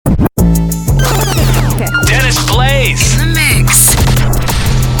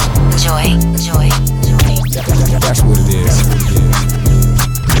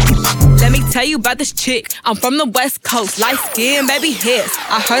about this chick. I'm from the West Coast, light skin, baby hairs.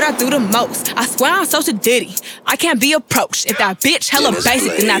 I heard I do the most. I swear I'm social ditty. I can't be approached. If that bitch hella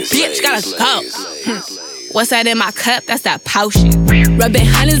basic, then that bitch gotta go. What's that in my cup? That's that potion. Rubbing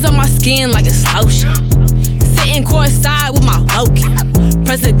honey's on my skin like it's lotion. Sitting courtside with my Logan.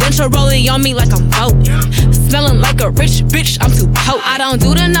 Presidential rolling on me like I'm voting. Smelling like a rich bitch, I'm too potent. I don't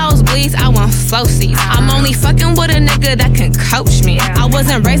do the nosebleeds, I want flossies. I'm only fucking with a nigga that can coach me. I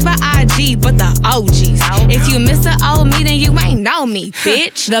wasn't raised by IG, but the OGs. If you miss the old me, then you ain't know me,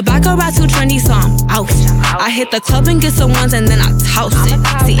 bitch. The back ride too trendy, so I'm out. I hit the club and get some ones and then I toast it.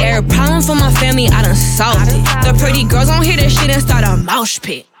 See, every problem for my family, I done solved it. The pretty girls gon' hear this shit and start a mosh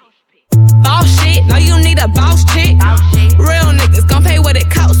pit. Boss shit, no you need a boss chick. Real niggas gon' pay what it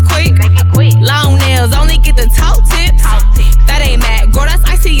costs quick. Long nails, only get the toe tips. That ain't mad, girl, that's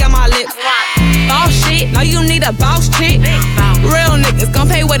icy on my lips. Boss shit, no you need a boss chick. Real niggas gon'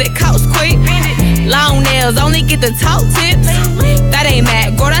 pay what it costs quick. Long nails, only get the toe tips. That ain't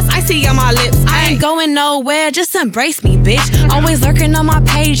mad, girl, that's icy on my lips. I ain't going nowhere, just embrace me, bitch. Always lurking on my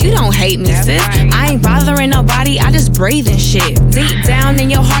page, you don't hate me, sis. I ain't bothering nobody, I just breathe and shit. Deep down in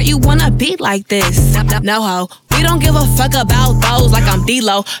your heart, you wanna be like this. No ho, we don't give a fuck about those like I'm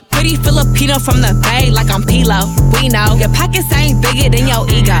D-Lo. Pretty Filipino from the Bay like I'm P-Lo. We know, your pockets ain't bigger than your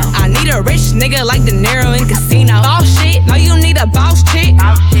ego. I need a rich nigga like De Niro in Casino. Boss shit, no you need a boss chick.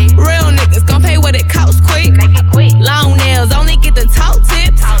 Real niggas gon' pay what it costs quick. Long nails, only get the toe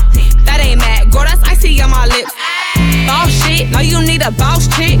tips. That ain't mad, girl, that's icy on my lips. Boss shit, no you need a boss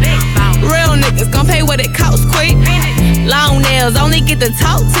chick. Real niggas gon' pay what it costs quick. Long nails, only get the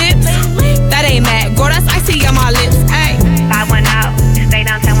toe tips. That ain't mad, girl, that's icy on my lips. Ay. I went out, stay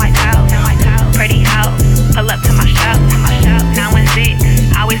downtown White House. Pretty house, pull up to my shop. 916,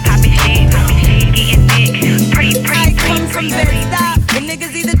 always poppin' shit, getting thick. Pretty. The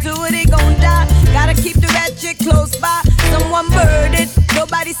niggas either do or they gon' die. Gotta keep the ratchet close by. Someone murdered,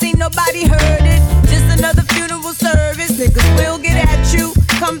 nobody seen, nobody heard it. Just another funeral service. Niggas will get at you.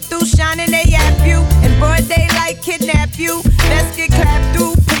 Come through shining, they yap you. In broad daylight, kidnap you. Let's get clapped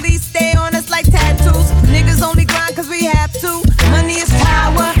through. Police stay on us like tattoos. Niggas only grind cause we have to. Money is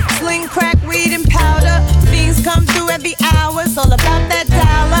power. Sling, crack, weed, and powder. Fiends come through every hour. It's all about that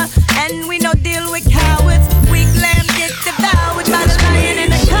dollar. And we no deal with cowards. Weak lamb get devoured by the lion in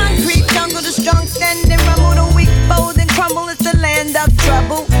the concrete jungle. The strong stand and rumble. The weak fold and crumble. It's the land of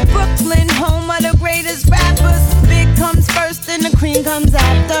trouble. Brooklyn, home of the greatest rappers. Big comes first and the cream comes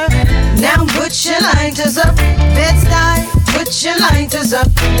after. Now put your lighters up. Bed-Stuy, put your lighters up.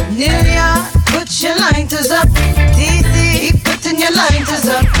 New York, put your lighters up. DC, keep putting your lighters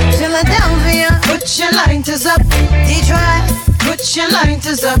up. Philadelphia, put your lighters up. Detroit, put your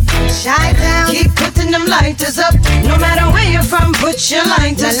lighters up. Chi-Town, keep putting them lighters up. No matter where you're from, put your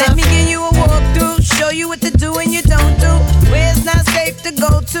lighters up. Now let me give you a walkthrough, show you what to do and you don't do. Where it's not safe to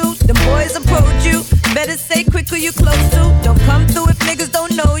go to, the boys approach you. Better stay quick who you close to. Don't come through if niggas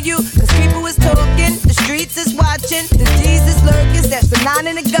don't know you. Cause people is talking, the streets is watching. The D's is lurking, that's the 9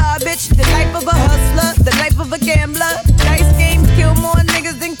 in the garbage. The life of a hustler, the life of a gambler. Dice game kill more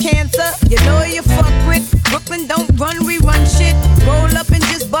niggas than cancer. You know you fuck with. Brooklyn don't run, we run shit. Roll up and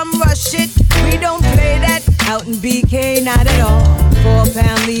just bum rush it. We don't play that. Out in BK, not at all. 4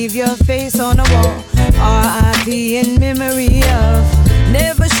 pound, leave your face on the wall. R.I.P. in memory of.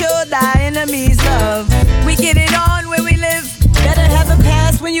 Never show thy enemies love. We get it on where we live. Better have a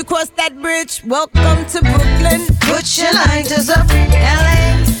pass when you cross that bridge. Welcome to Brooklyn. Put your lighters up.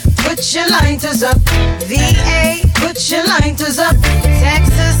 LA, put your lighters up. VA, put your lighters up.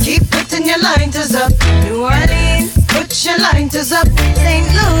 Texas, keep putting your lighters up. New Orleans, put your lighters up. St.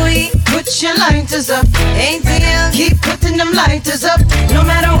 Louis, put your lighters up. ATL, keep putting them lighters up. No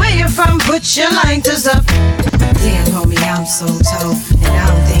matter where you're from, put your lighters up. Damn, homie, I'm so told. And I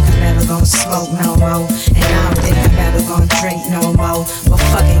don't think I'm ever gonna smoke no more. And I don't think I'm ever gonna drink no more. But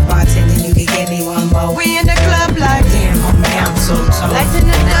fuck it, bartender, you can give me one more. We in the club like, damn, homie, I'm so told. Lights in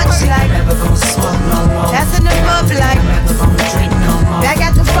the Dutch like, I'm never gonna smoke no more. That's in the pub like, I'm never gonna drink no more. Back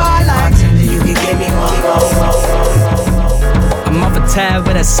at the bar like, bartender, you can give me one more. I'm off a tab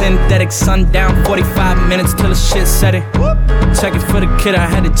with that synthetic sundown. 45 minutes till the shit set it. Check it for the kid, I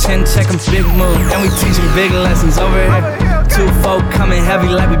had to chin check him, big move. And we teaching big lessons over here. 2-4 coming heavy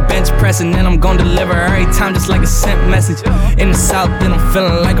like we bench pressing. And I'm gon' deliver every time just like a sent message. In the south, then I'm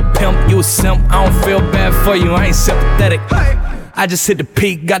feeling like a pimp, you a simp. I don't feel bad for you, I ain't sympathetic. I just hit the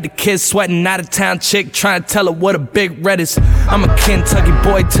peak, got the kids sweating, out of town chick trying to tell her what a big red is. I'm a Kentucky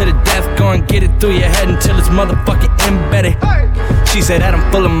boy to the death, go and get it through your head until it's motherfucking embedded. She said that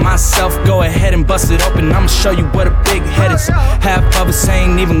I'm full of myself, go ahead and bust it open, I'ma show you what a big head is. Half of us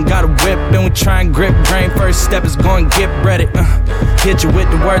ain't even got a whip, and we try and grip brain, first step is go and get ready. Hit you with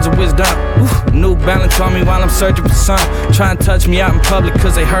the words of wisdom. New Balance on me while I'm searching for sun. Try and touch me out in public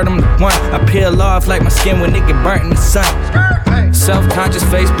cause they heard I'm the one. I peel off like my skin when it get burnt in the sun. Self-conscious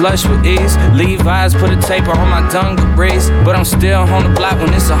face blush with ease. Levi's put a taper on my dungarees, but I'm still on the block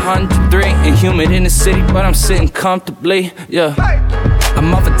when it's 103 and humid in the city, but I'm sitting comfortably, yeah.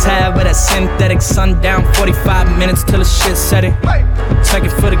 I'm off a tab with that synthetic sundown, 45 minutes till the shit set it. Check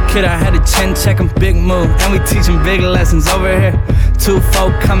it for the kid, I had a chin check him, big move, and we teaching big lessons over here.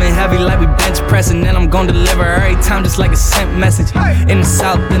 2-4 coming heavy like we bench pressing, and I'm gon' deliver every time just like a sent message. In the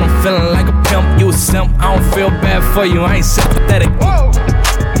south, then I'm feeling like a pimp, you a simp, I don't feel bad for you, I ain't sympathetic. Whoa.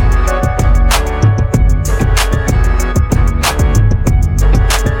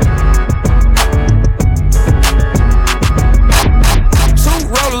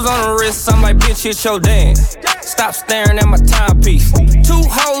 I'm like, bitch, hit your dance. Stop staring at my timepiece. 2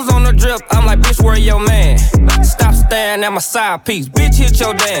 hoes on the drip, I'm like, bitch, where your man? Stop staring at my side piece. Bitch, hit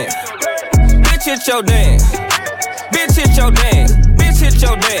your dance. Bitch, hit your dance. Bitch, hit your dance. Bitch, hit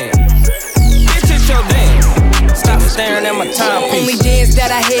your dance. Bitch, hit your dance. Stop staring at my timepiece. Only dance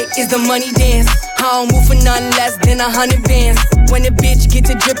that I hit is the money dance. I don't move for nothing less than 100 bands. When the bitch get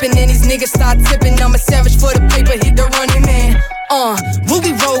to drippin' and these niggas start tippin', I'm a savage for the paper, hit the running man.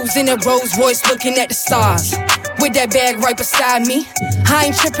 Ruby Rose in a Rolls Royce looking at the stars. With that bag right beside me, I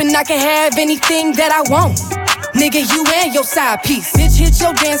ain't trippin', I can have anything that I want. Nigga, you and your side piece. Bitch, hit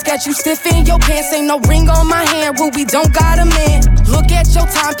your dance, got you stiff in your pants. Ain't no ring on my hand, Ruby don't got a man. Look at your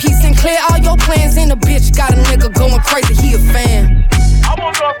timepiece and clear all your plans. And the bitch got a nigga going crazy, he a fan. I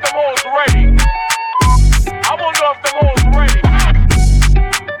wonder if them hoes ready. I wonder if them hoes ready.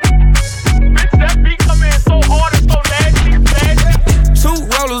 Bitch, that beat come in so hard and so nasty, nasty. 2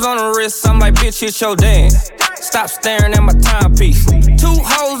 rollers on the wrist, I'm like, bitch, hit your dance. Stop staring at my timepiece. 2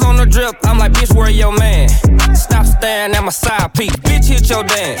 hoes on the drip, I'm like, bitch, where your man? Stop staring at my side piece. Bitch, hit your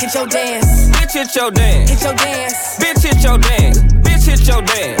dance. Hit your dance. Bitch, hit your dance. Hit your dance. Bitch, hit your dance. Bitch, hit your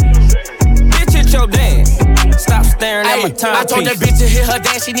dance. Bitch, hit your dance. Stop staring at my timepiece. I told that bitch to hit her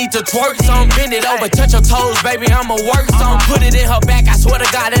dance, she need to twerk some. Bend it over, touch her toes, baby, I'ma work some. Put it in her back, I swear to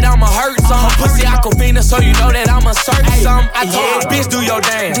God that I'ma hurt some. Pussy Aquafina, so you know that I'ma search some. I told her, bitch, do your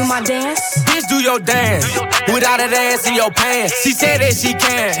dance. Do my dance. Bitch, do your dance. Without a dance in your pants. She said that she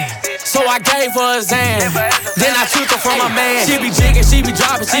can, so I gave her a Zan. Then I took her from my man. She be jigging, she be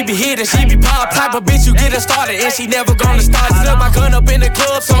dropping, she be hitting, she be pop. Type of bitch you get her started, and she never gonna start. Slip my gun up in the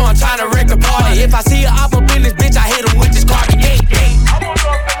club, so I'm trying to wreck the party. If I see her up in this bitch, I hit her with this carpet. I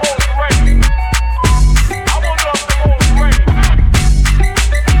wonder if them hoes ready. I wonder if them hoes ready.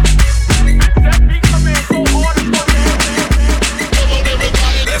 Bitch, that beat come in so hard and so nasty.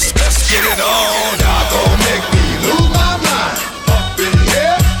 Let's get it on. Y'all gon' make me lose my mind. Up in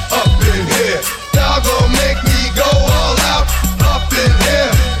here, y'all gon' make me go all out. Up in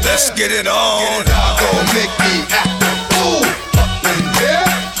here, let's get it on. Y'all gon' make me act a fool. Up in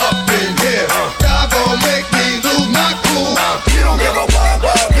here, y'all gon' make me lose my cool. We don't give a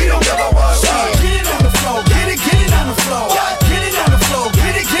what, we don't give a what. Get it on the floor, get it on the floor. Get it on the floor,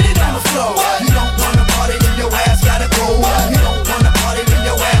 get it on the floor. You don't wanna party, then your ass gotta go. You don't wanna party, then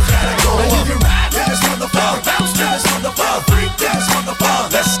your ass gotta go. And you can ride to this motherfucker, bounce to this motherfucker, freak to this motherfucker.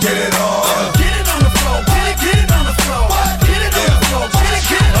 Let's get it on. Get it on the floor, get it on the floor. Get it on the floor, get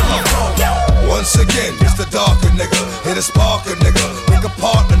it on the floor. Once again, it's the darker nigga, hit a sparker nigga, pick a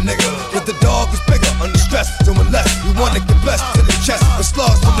partner nigga. But the dog is bigger, under stress, doing less. You wanna get blessed to the chest, with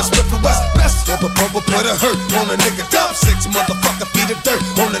slugs from the Smith and West. Best ever bubble put a hurt on a nigga. Dump 6 motherfucker feet of dirt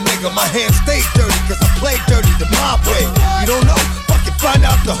on a nigga. My hands stay dirty, cause I play dirty the mob way. You don't know? Fucking find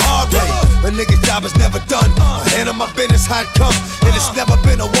out the hard way. A nigga's job is never done. I handle my business how it comes, and it's never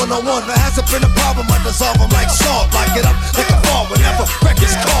been a one-on-one. There hasn't been a problem, I dissolve them like salt. Lock it up like a ball whenever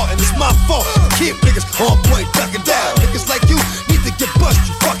records caught, and it's my fault. Keep niggas on point, ducking down. Niggas like you need to get bust,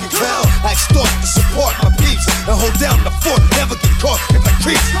 you fucking clown. I extort to support my peeps and hold down the fort. Never get caught if I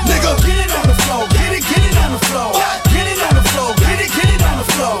creep, nigga. Get it on the floor, get it on the floor. Get it on the floor, get it on the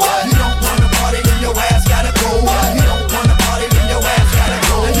floor. You don't wanna party, then your ass gotta go. You don't wanna party, then your ass gotta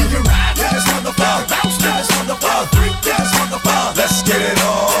go. And you can ride to this motherfucker, bounce to this motherfucker, freak to this motherfucker. Let's get it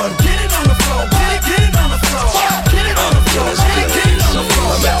on. Get it on the floor, get it on the floor. Get it on the floor, get it on the floor.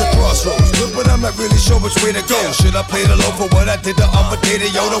 I'm at the crossroads, look when I'm at really sure which way to go. Should I play the low for what I did the other day?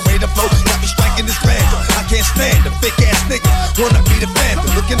 Yo, the way the flow got me striking this random. I can't stand the fake ass nigga. Wanna be the phantom,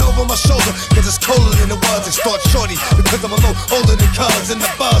 looking over my shoulder, cause it's colder than it was. They start shorty because I'm a little older than cuz. And the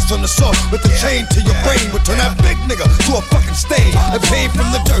buzz from the salt with the chain to your brain would turn that big nigga to a fucking stain. The pain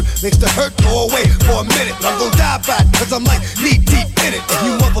from the dirt makes the hurt go away for a minute. But I'm gon' die by it, cause I'm like knee deep in it. And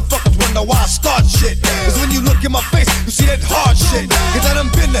you motherfuckers wonder why I start shit. Cause when you look in my face, you see that hard shit. Cause I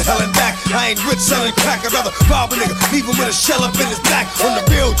done been to hell and back. I ain't rich selling crack, I'd rather rob a nigga, leave him with a shell up in his back. On the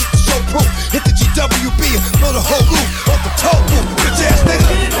real, just to show proof. Hit the GWB and blow the whole roof off the toe roof. Bitch ass nigga.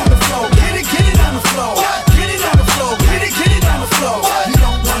 Get it on the floor, get it on the floor. Get it on the floor, get it on the floor. You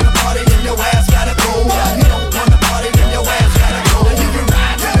don't wanna party, then your ass gotta go. You don't wanna party, then your ass gotta go. You can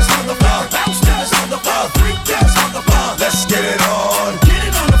ride to this motherfucker, bounce to this motherfucker, freak to this motherfucker. Let's get it on. Get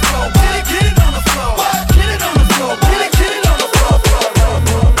it on the floor, get it on the floor. Get it on the floor, get it on the floor.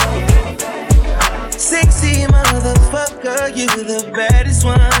 Sexy motherfucker, you the baddest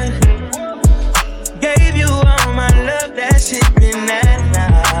one. Gave you all my love, that shit been that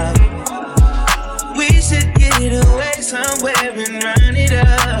loud. We should get away somewhere and run it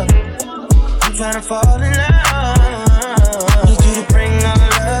up. I'm tryna fall in love. Need you to bring all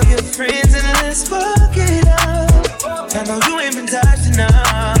of your friends and let's fuck it up. I know you ain't been touched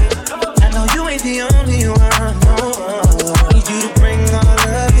enough. I know you ain't the only one. No. Need you to bring all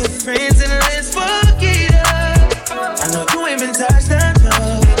of your friends and let's fuck it up. I know you ain't been touched enough.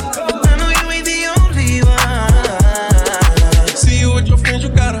 I know you ain't the only one. See you with your friends, you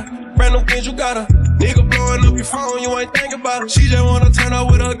got her. Random friends, you got her. Nigga blowing up your phone, you ain't thinking about it. She just wanna turn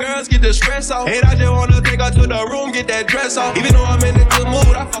up with her girls, get the stress off. And I just wanna take her to the room, get that dress off. Even though I'm in a good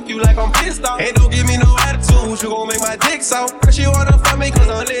mood, I fuck you like I'm pissed off. Hey, don't give me no attitude, you gon' make my dick soft. First she wanna fuck me cause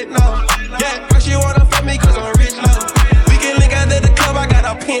I'm lit now. Yeah, first she wanna fuck me cause I'm rich now. We can link out at the club, I got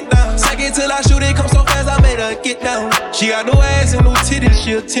her pinned down. Second till I shoot it, come so fast, I made her get down. She got no ass and no titties,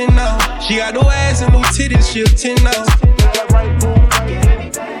 she a 10 now. She got no ass and no titties, she a 10 now.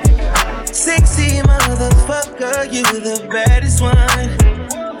 Sexy motherfucker, you the baddest one.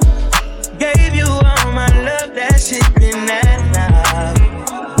 Gave you all my love, that shit been that loud.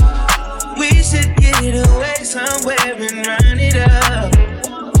 We should get away somewhere and run it up.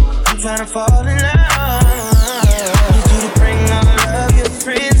 I'm tryna fall in love. Need you to bring all of your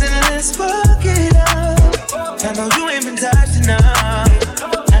friends and let's fuck it up. I know you ain't been touched enough.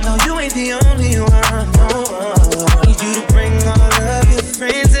 I know you ain't the only one. No. Need you to bring all of your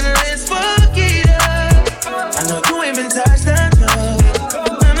friends and let's fuck it up. I know you ain't been touched enough.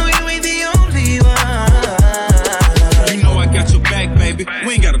 I know you ain't the only one. You know I got your back, baby.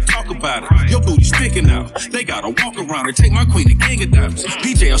 We ain't gotta talk about it. Your booty sticking out. They gotta walk around and take my queen to King of Diamonds.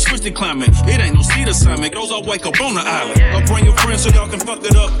 PJ, I switched the climate. It ain't no seat assignment. Goes all wake up on the island. I'll bring your friends so y'all can fuck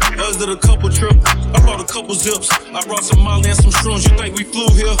it up. Us did a couple trips. I brought a couple zips. I brought some Molly and some shrooms. You think we flew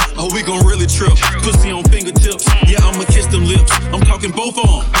here? Oh, we gon' really trip. Pussy on fingertips. Yeah, I'ma kiss them lips. I'm talking both of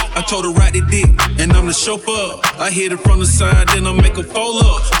them. I told her ride the dick, and I'm the chauffeur. I hit it from the side, then I make her fold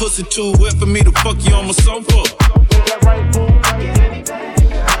up. Pussy too wet for me to fuck you on my sofa.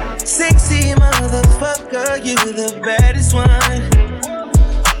 Sexy motherfucker, you the baddest one.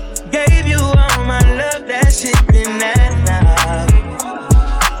 Gave you all my love, that shit been that loud.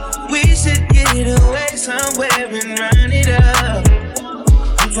 We should get away somewhere and run it up.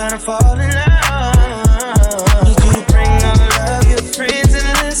 I'm tryna fall in love. Need you to bring all of your friends and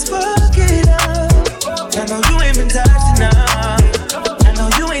let's fuck it up. I know you ain't been touched enough. I know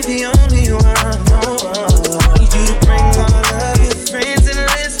you ain't the only one. No. Need you to bring all of your friends and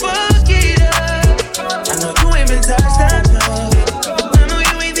let's fuck it up. I know you ain't been touched enough. I know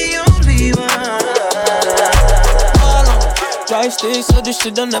you ain't the only one. Joystick, so this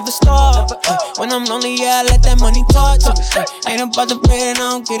shit don't never stop. When I'm lonely, yeah, I let that money talk to me. Ain't about the bread, I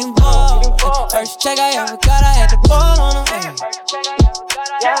don't get involved. First check I ever got, I had to ball on him.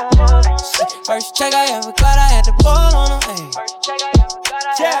 First check I ever got, I had to ball on him.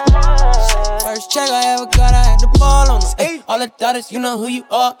 First check I ever got, I had to ball on him. All the daughters, you know who you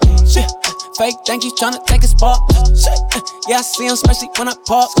are. Shit. Fake think he's tryna take a spot. Yeah, I see him, especially when I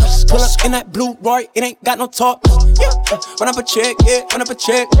pop. Pull up in that blue Roy, it ain't got no talk. Yeah, run up a check, yeah, run up a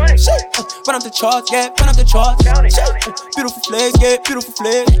check. Run up the charts, yeah, run up the charts. Beautiful flags, yeah, beautiful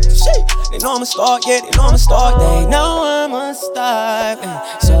flags. They know I'm a star, yeah, they know I'm a star. They know I'm a star,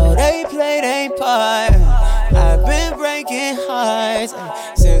 so they play they part. I've been breaking hearts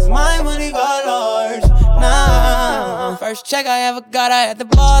since my money got large. Nah, first check I ever got, I had the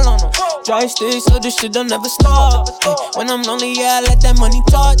ball on them. Joystick, so this shit don't never stop. When I'm lonely, yeah, I let that money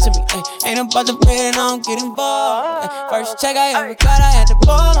talk to me. Ain't about the bread, and I don't get involved. First check I ever got, I had the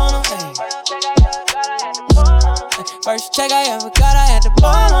ball on them. First check I ever got, I had the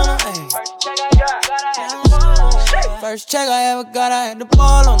ball on him. First check I ever got, I had the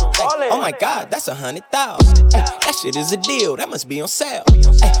ball on him. Oh my God, that's 100,000. That shit is a deal, that must be on sale.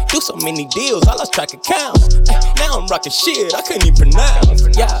 Do so many deals, I lost track of count. Now I'm rocking shit, I couldn't even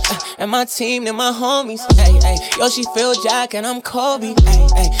pronounce. Yeah, and my team, they're my homies. Yo, she Phil Jack and I'm Kobe.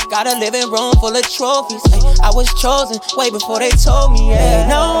 Got a living room full of trophies. I was chosen way before they told me.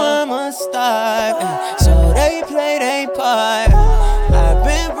 Now I'm a star, so they play their part. I've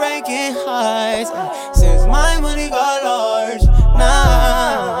been breaking hearts since my money got large.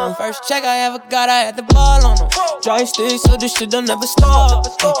 Nah, first check I ever got, I had the ball on them. Joystick, so this shit don't never stop.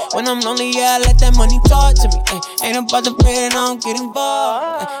 When I'm lonely, yeah, I let that money talk to me. Ain't about the bread and I don't get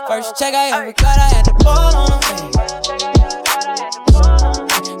involved. First check I ever got, I had the ball on them.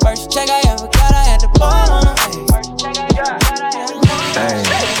 First check I ever got, I had the ball on them.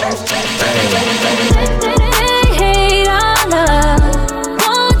 Hate our love,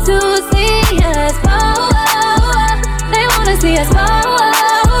 want to see us fall. They wanna see us fall.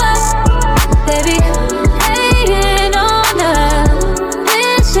 Baby, hating on us,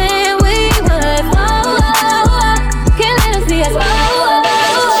 wishing we would fall. Can't let them see us fall.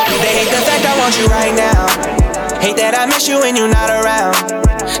 They hate the fact I want you right now. Hate that I miss you when you're not around.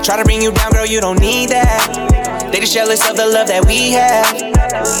 Try to bring you down, girl, you don't need that. They just jealous of the love that we have.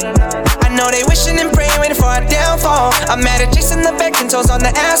 I know they wishing and praying, waiting for our downfall. I'm mad at chasing the back and toes on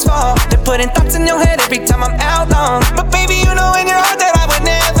the asphalt. They're putting thoughts in your head every time I'm out long. But baby, you know in your heart that I would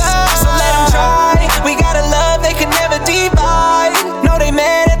never. So let them try. We got a love they could never divide. No, they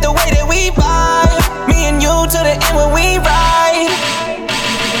mad at the way that we vibe. Me and you to the end when we ride.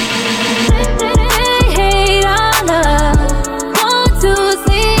 They hate our love, want to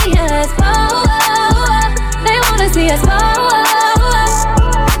see us fall. They wanna see us fall.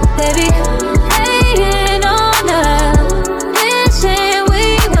 Baby, hating on us, wishing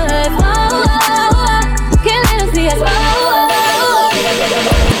we would fall. Can't let them see us fall.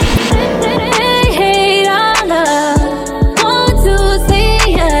 They hate our love, want to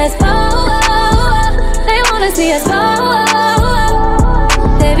see us fall. They wanna see us fall.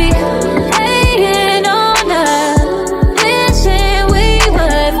 Baby, hating on us, wishing we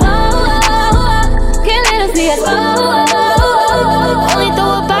would fall. Can't let them see us fall. Only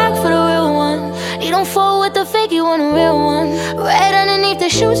throw it back for the real one. You don't fall with the fake, you want a real one. Red underneath the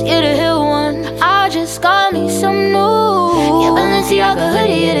shoes, you're the hill one. I just got me some new. Yeah, Balenciaga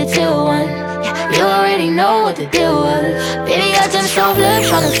hoodie, you're the teal one. Yeah, you already know what the deal was. Baby, got them soft lips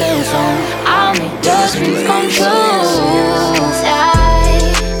tryna feel some. I'll make your dreams come true.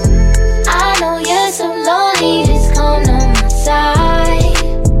 I know you're so lonely, just come on my side.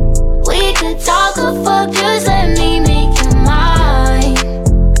 We could talk or fuck, just let me make you mine.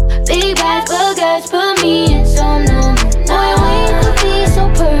 Big bad boogers put me in some number 9. We could be so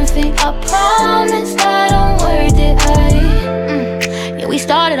perfect, I promise that I'm worth it. Yeah, we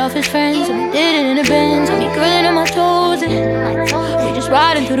started off as friends and we did it in the Benz. And we grilling on my toes and we just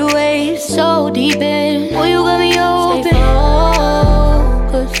riding through the waves so deep in. Boy, you got me open.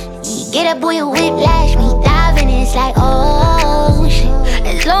 Get up, boy, you whiplash me diving. It's like, oh shit.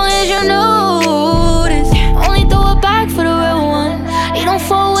 As long as you know this, only throw it back for the real one. You don't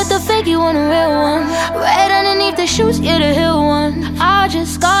fall with the fake, you want a real one. Right underneath the shoes, you're the hill one. I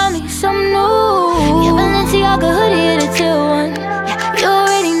just got me some new. Yeah, Balenciaga hoodie, you're the teal one. Yeah, you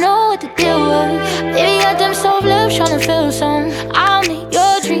already know what the deal was. Baby, got them soft lips tryna feel some. I'll make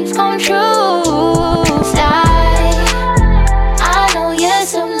your dreams come true. I know you're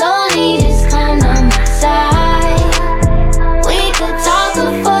so lonely, just come on my side. We could talk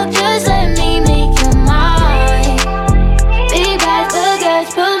or fuck, just let me make you mine. Big bad boogers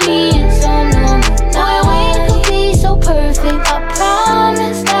put me in some number 9. We could be so perfect, I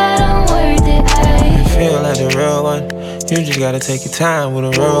promise that I'm worth it. You feel like the real one. You just gotta take your time with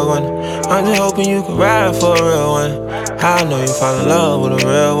a real one. I'm just hoping you can ride for a real one. I know you fall in love with a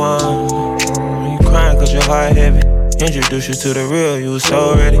real one. You crying cause your heart heavy. Introduce you to the real, you was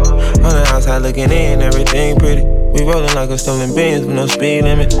so ready. On the outside looking in, everything pretty. We rolling like a stolen Benz with no speed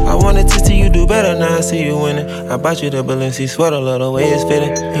limit. I wanted to see you do better, now I see you winning. I bought you the Balenciaga sweater, love the way it's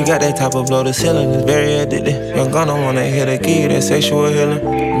fitting. You got that type of blow to ceiling, it's very addictive. You're gonna wanna hit a key, that sexual healing.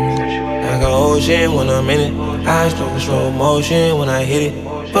 Like an ocean when I'm in it. I stroke in slow motion when I hit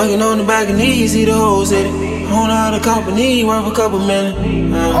it. Fucking on the back of knees, see the whole city. Own all the company, worth a couple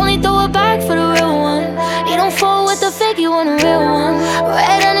million. Only throw it back for the real one. You don't fall with the fake, you want a real one.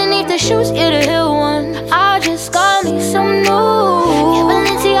 Right underneath the shoes, you're the hill one. I just got me some new. Yeah,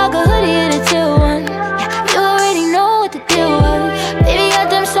 Balenciaga hoodie, you're the teal one. Yeah, you already know what the deal was. Baby, got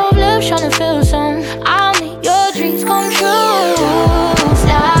them soft lips tryna feel some. I'll make your dreams come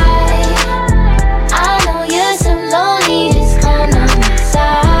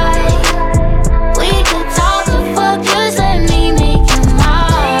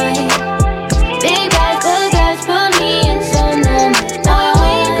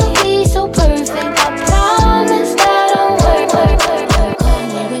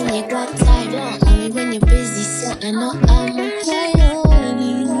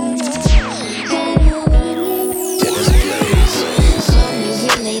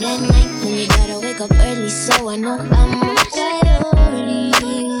I know I'm a priority.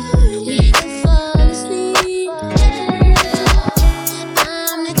 You can fall asleep.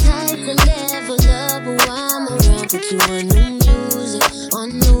 I'm the type to level up while I'm around. Put you on new music, on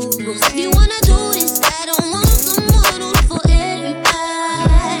new rules. If you wanna do this, I don't want someone who's for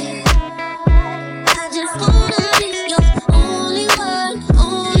everybody. I just wanna be your only one,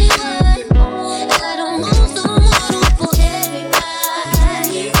 only one. I don't want someone who's for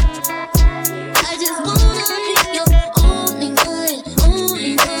everybody. I just wanna be your only one,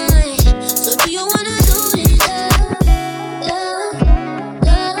 only one. So do you wanna do this, love, love,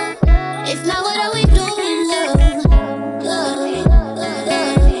 love? If not, what are we doing, love, love, love?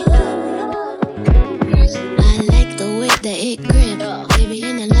 I like the way that it grip, baby,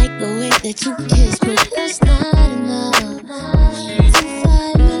 and I like the way that you kiss, but that's not enough to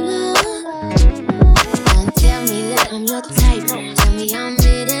find my love. Don't tell me that I'm your type. Tell me I'm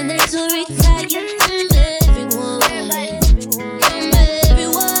mid and that's a retire. I'm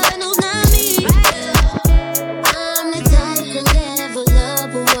everyone, no, not me. I'm the type to level up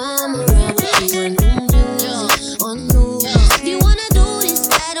while I'm around. Put you on new music, on new. If you wanna do this,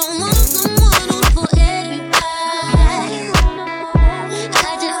 I don't want someone who's for everybody.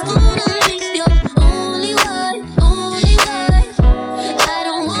 I just wanna be your only one, only one. I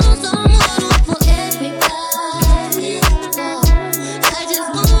don't want someone who's for everybody. I just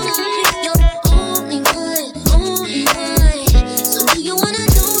wanna be your only one, only one. So do you wanna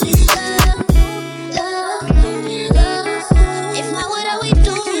do this, love, love, love? If not, what are we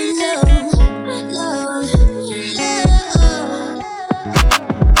doing, love, love, love?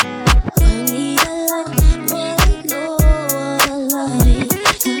 I need a lot more love.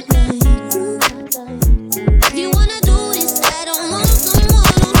 If you wanna do this, I don't want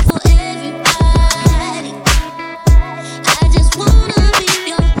someone who's for everybody. I just wanna be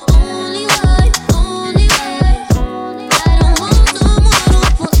your only one, only one. I don't want someone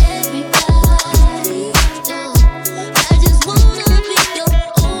who's for everybody. I just wanna be your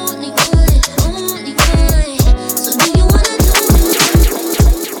only one, only one. So do you wanna do this?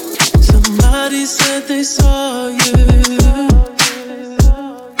 Somebody said they saw you.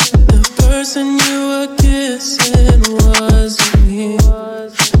 The person you were kissing wasn't me,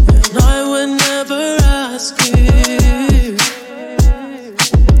 and I would never ask you.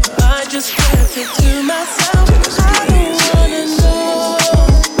 I just kept it to myself. I don't wanna know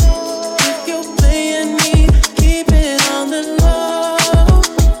if you're playing me. Keep it on the low,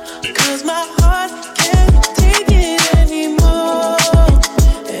 'cause my heart can't take it anymore.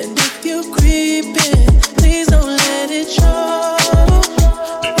 And if you creep it, please don't let it show.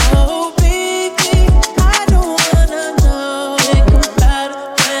 Oh baby, I don't wanna know. Think about it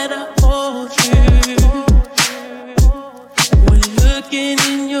when I hold you. When looking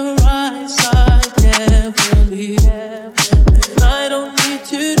in your eyes, I can't believe, and I don't need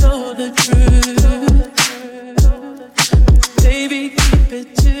to know the truth. Baby, keep it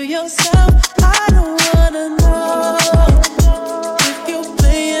to yourself. I don't wanna know if you're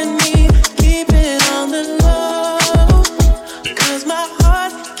playing me. Keep it on the low, 'cause my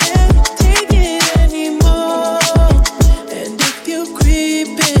heart can't take it anymore. And if you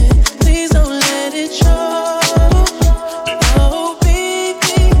creep it, please don't let it show. Oh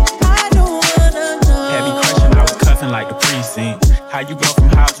baby, I don't wanna know. Heavy crushing, I was cuffing like the precinct. How you go from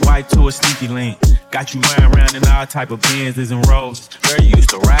housewife to a sneaky link? Got you riding around in all type of Benzes and Rolls. Girl, you used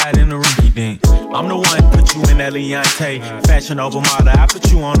to ride in the rinky dink. I'm the one put you in that Leontay. Fashion over model, I put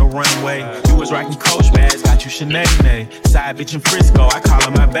you on the runway. You was rocking Coach bags, got you Sinead. Side bitch in Frisco, I call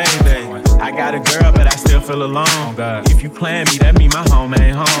her my baby. I got a girl, but I still feel alone. If you plan me, that mean my home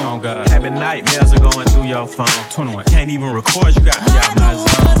ain't home. Having nightmares are going through your phone. 21. Can't even record, you got me out my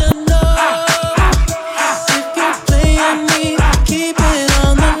zone. If you're playing me, keep it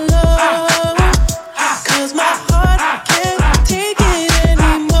on the low, 'cause my heart can't take it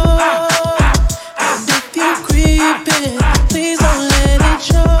anymore. And if you creep it, please don't let it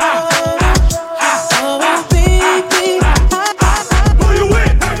show. Oh baby, Who you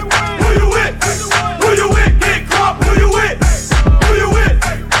with? Who you with? Who you with? Get crop. Who you with? Who you with?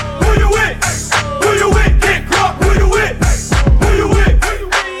 Who you with? Who you with? Get crop. Who you with? Who you with?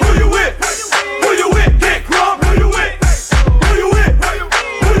 Who you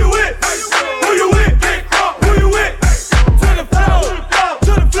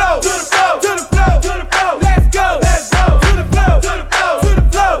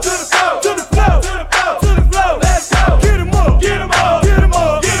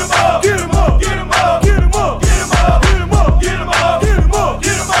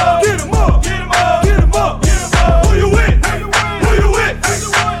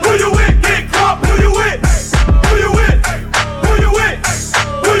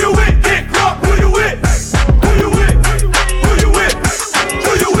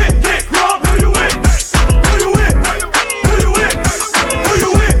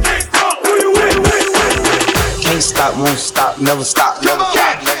won't stop, never stop, never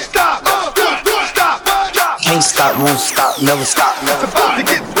stop. Can't stop, won't stop, never stop, never stop.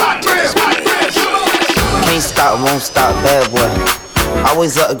 Can't stop, won't stop, bad boy.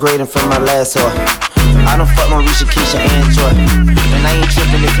 Always upgrading from my last whore. I done fuck my Risha, Keisha, and Joy. And I ain't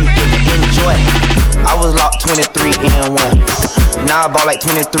tripping if you didn't enjoy. I was locked 23 and 1. Now I bought like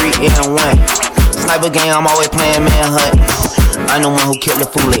 23 and 1. Sniper game, I'm always playing manhunt. I'm the one who killed the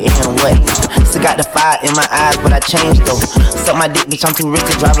fool and what? Still got the fire in my eyes, but I changed though. Suck my dick, bitch, I'm too rich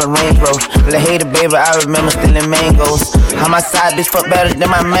to drive a Range Rover. Let hater, baby, I remember stealing mangoes. How my side bitch fuck better than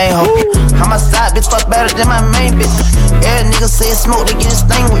my main hoe. How my side bitch fuck better than my main bitch. Every nigga say smoke, they get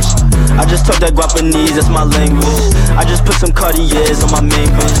extinguished. I just talk that Guapanese, that's my language. I just put some Cartiers on my main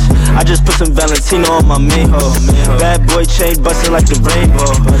bitch. I just put some Valentino on my main hoe. Bad boy chain bustin' like the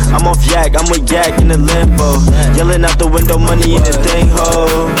rainbow. I'm off yak, I'm with yak in the limbo. Yelling out the window, money in the thing,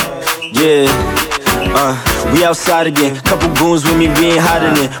 ho. Yeah, we outside again. Couple goons with me, we ain't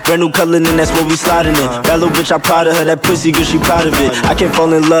hiding it. Brand new color, and that's what we sliding in. That little bitch, I'm proud of her. That pussy good, she proud of it. I can't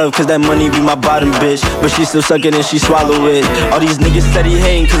fall in love, cause that money be my bottom bitch. But she still suck it and she swallow it. All these niggas steady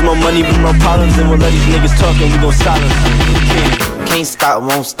hating, cause my money be my problems. And we'll let these niggas talk and we gon' silence. Can't stop,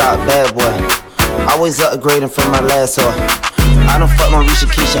 won't stop, bad boy. Always upgrading from my last whore. I done fuck my Risha,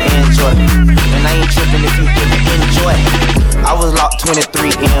 Keisha, and Joy. And I ain't tripping if you didn't enjoy. I was locked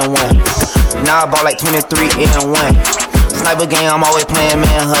 23 and 1. Now I bought like 23 and 1. Sniper game, I'm always playing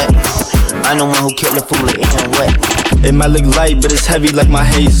manhunt. I'm the one who killed the fool and what? It might look light, but it's heavy like my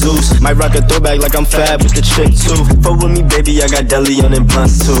Jesus. Might rock a throwback like I'm fab with the chick too. Fuck with me, baby, I got deli on and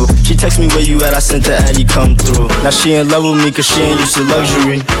blunts too. She text me where you at, I sent her Addy come through. Now she in love with me cause she ain't used to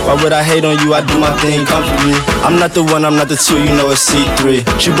luxury. Why would I hate on you? I do my thing comfortably. I'm not the one, I'm not the two, you know it's C3.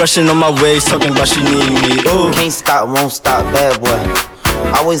 She brushing on my waist, talking about she need me. Ooh. Can't stop, won't stop, bad boy.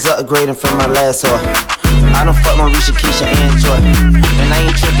 Always upgrading from my last whore. I done fuck my Risha, Keisha, and Joy. And I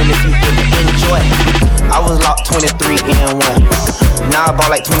ain't tripping if you didn't enjoy. I was locked 23 and 1. Now I bought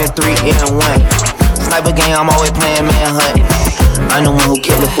like 23 and 1. Sniper game, I'm always playing manhunt. I'm the one who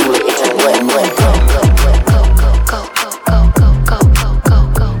killed the fool and what?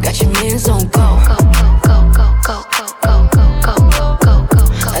 Got your mans on go.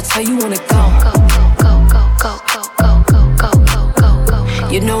 That's how you wanna go.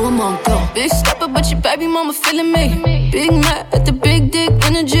 You know I'm on go. Big stepper, but your baby mama feeling me. Big Mac at the big dick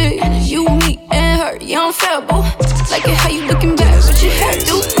energy. You, me, and her, you don't fail, boo. Like it how you looking back with your hair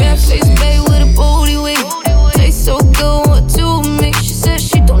do. Red face, babe, with a booty wig. Taste so good, what to me? She said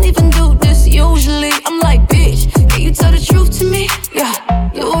she don't even do this usually. I'm like, bitch, can you tell the truth to me? Yeah,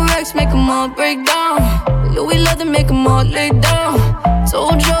 Louis Rex make them all break down. Louis leather make them all lay down.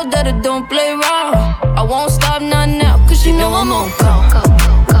 Told you that I don't play around. I won't stop not now, cause you know I'm on go.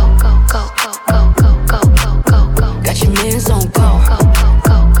 Got your mans on go.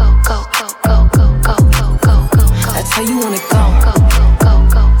 That's how you wanna go.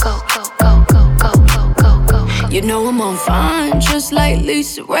 You know I'm on fine, just like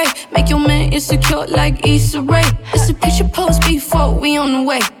Lisa Ray. Make your man insecure like Issa Rae. It's a picture post before we on the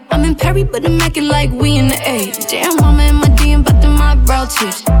way. I'm in Perry, but I'm acting like we in the A. Damn, mama in my DM, but then my brow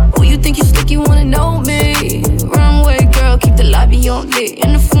tips. Oh, you think you slick, you wanna know me? Runway girl, keep the lobby on lit.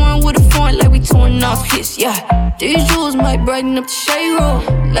 In the foreign with a foreign like we torn off hits, yeah. These jewels might brighten up the shade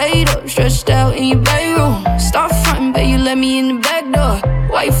room. Laid up, stretched out in your bedroom. Start frontin', babe, you let me in the back door.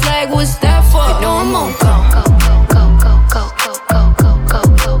 White flag, what's that for? You know I'm on go.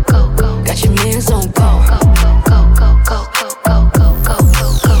 Got your mans on go.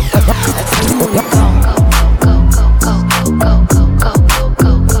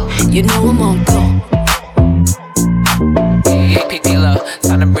 You know I'm on go.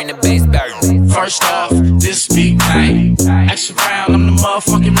 Time to bring the bass back. First off, this big night. Action round, I'm the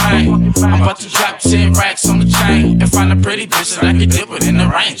motherfucking man. I'm about to drop 10 racks on the chain and find a pretty bitch that I can dip it in the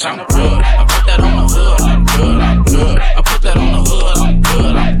range. I'm good. I put that on the hood. I'm good. I'm good. I put that on the hood. I'm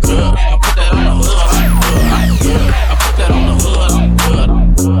good. I'm good. I put that on the hood. I'm good. I'm good. I put that on the hood. I'm good.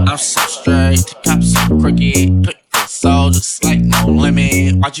 I'm good. I'm so straight. The cops so crooked. Click for soldiers like no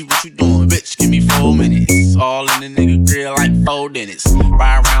limit. Watch you what you doing, bitch. Give me 4 minutes. All in the nigga grill like 4 dentists.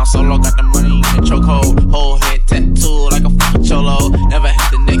 Ride around solo, got the money in the chokehold. Whole head tattooed like a fucking cholo. Never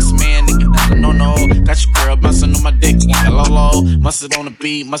had the next man, nigga, that's a no-no. Got your girl bouncing on my dick like a Lolo. Mustard on the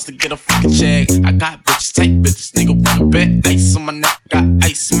beat, must've get a fucking check. I got bitches, take bitches, nigga wanna bet. Ice on my neck, got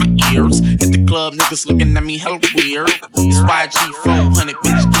ice in my ears. Hit the club, niggas looking at me hella weird. It's YG 400,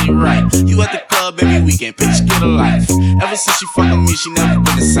 bitch, get it right. You at the club every weekend, bitch, get a life. Ever since she fucking me, she never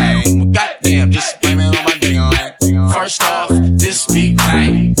been the same. Well, goddamn, just blame it on my dick line. First off, this big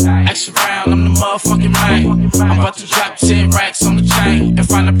night. Action round, I'm the motherfucking man. I'm about to drop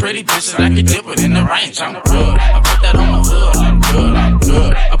find a pretty bitch that I can dip it in the range. I'm good. I put that on the hood. I'm good. I'm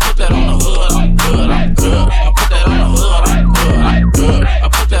good. I put that on the hood. I'm good. I'm good. I put that on the hood. I'm good. I'm good. I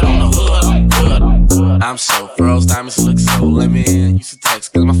put that on the hood. I'm good. I'm good. I'm so froze. Diamonds look so limited. Used to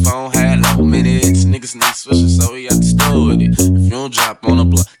text cause my phone had low minutes. Niggas need switches, so we got to store with it. If you don't drop on the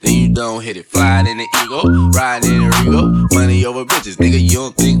block, then you don't hit it. Flying in the ego, riding in the Rego. Money over bitches, nigga, you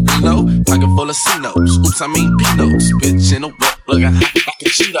don't think we know? Pocket full of C-notes, oops, I mean P-notes. Bitch in the whip, looking hot like a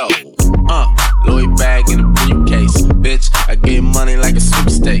Cheeto. Louis bag in a briefcase. Bitch, I get money like a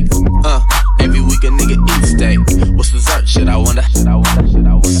sweepstake. Every week a nigga eat steak. What's dessert? Shit, I wonder.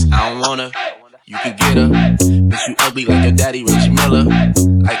 I don't wanna. You can get her. Bitch, you ugly like your daddy, Reggie Miller.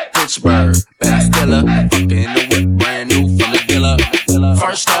 Like Pittsburgh, but I still her. Fucking in the whip, brand new from the dealer.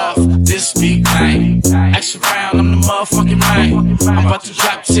 First off, this big bang. Action round, I'm the motherfucking man. I'm about to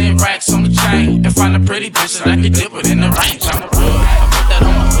drop 10 racks on the chain and find a pretty bitch that I can dip it in the range. I'm good. I put that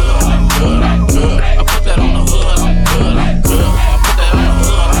on the hood. I'm good. I'm good. I put that on the hood. I'm good. I'm good. I put that on the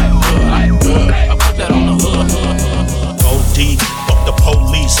hood. I'm good. I'm good. I put that on the hood. OD, fuck the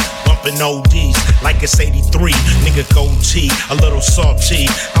police. ODs like it's 83, nigga goatee, a little salty.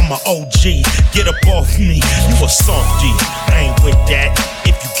 I'm a OG, get up off me, you a softy. I ain't with that.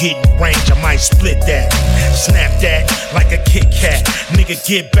 If you get in range, I might split that. Snap that like a Kit Kat. Nigga,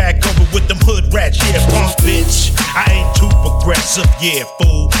 get back over with them hood rats. Yeah, punk bitch. I ain't too progressive. Yeah,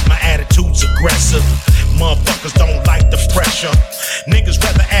 fool, my attitude's aggressive. Motherfuckers don't like the pressure. Niggas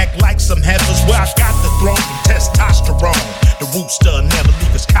rather act like some heifers. Where I got the throne from testosterone. The rooster never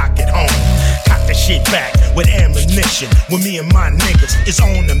leave his cock at home. Cock the shit back with ammunition. When me and my niggas is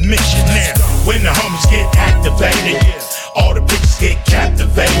on a mission. Now, when the homies get activated, all the bitches get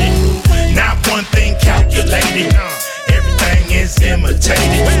captivated. Not one thing calculated. Everything is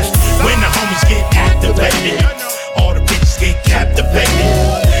imitated. When the homies get activated, all the bitches get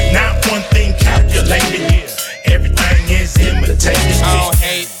captivated. Not one thing calculated. Everything is imitated. I don't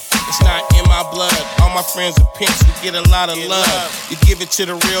hate, it's not in my blood. All my friends are pimps, we get a lot of love. You give it to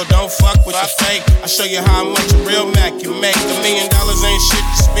the real, don't fuck with the fake. I show you how much a real Mac can make. $1 million ain't shit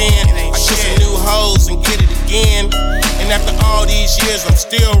to spend. I get some new hoes and get it again. And after all these years, I'm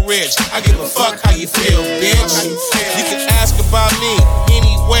still rich. I give a fuck how you feel, bitch. You can ask about me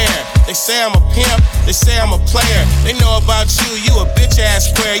anywhere. They say I'm a pimp, they say I'm a player. They know about you a bitch ass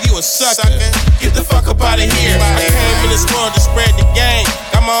square, you a sucker. Get the fuck up out of here. I came in this world to spread the game.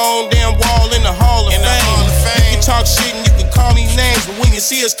 Got my own damn wall in the Hall of Fame. You can talk shit and you can call me names, but when you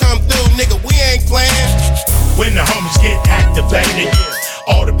see us come through, nigga, we ain't playing. When the homies get activated,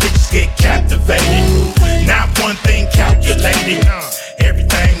 all the bitches get captivated. Not one thing calculated.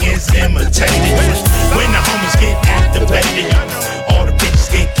 Everything is imitated. When the homies get activated, all the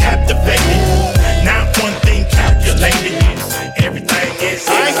bitches get captivated. Not one thing calculated. Everything is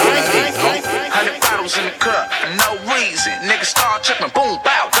imitated. 100 bottles in the cup, no reason. Niggas start tripping, boom,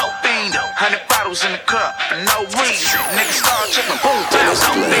 bow, dope bean. 100 bottles in the cup, no reason. Niggas start tripping, boom, bow,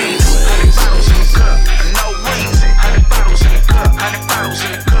 dope bean. 100 bottles in the cup, no reason. 100 bottles in the cup, 100 bottles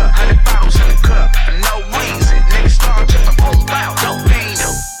in the cup, 100 bottles in the cup, no reason. Niggas start tripping, boom, bow, dope bean.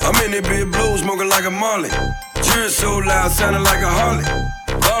 I'm in that big blue, smoking like a Marley. Cheering so loud, sounding like a Harley.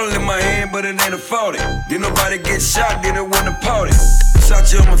 Ball in my hand, but it ain't a 40. Didn't nobody get shot, then it wasn't a party. Shot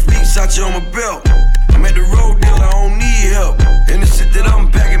you on my feet, shot you on my belt. I'm at the road deal, I don't need help. And the shit that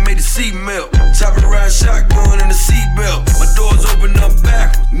I'm packing made the seat melt. Chopping around shotgun in the seatbelt. My doors open up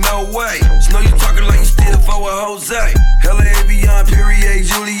backwards, no way. Just know you talking like you still for a Jose. Hella Avion, Perrier,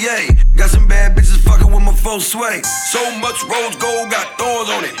 Juliet. Got some bad bitches fucking with my faux sway. So much rose gold, got thorns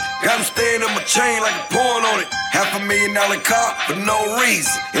on it. Got them staying on my chain like a porn on it. $500,000 car for no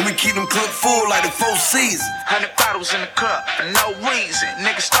reason. And we keep them cooked full like the 4 seasons. 100 bottles in the cup, no reason.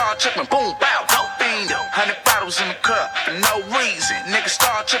 Niggas start tripping, boom, bow, dope bean. 100 bottles in the cup, no reason. Niggas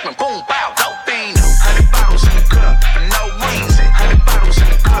start tripping, boom, bow, dope bean. 100 bottles in the cup, no reason. 100 bottles in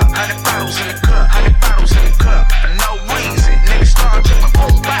the cup, 100 bottles in the cup, 100 bottles in the cup, no reason. Niggas start tripping,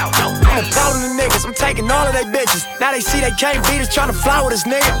 boom, bow, dope bean. I'm calling the niggas, I'm taking all of they bitches. Now they see they can't beat us, tryna fly with us,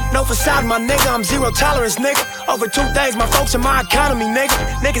 nigga. No facade, my nigga, I'm zero tolerance, nigga. Over 2 things, my folks in my economy, nigga.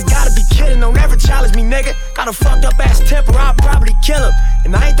 Niggas gotta be kidding, don't ever challenge me, nigga. Got a fucked up ass temper, I'll probably kill him.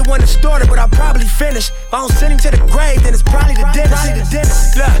 And I ain't the one that started, but I'll probably finish. If I don't send him to the grave, then it's probably the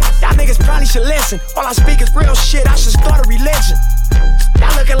dentist. Look, y'all niggas probably should listen. All I speak is real shit, I should start a religion.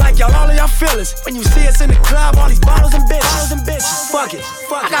 Y'all looking like y'all all of y'all feelings. When you see us in the club, all these bottles and bitches. Fuck it.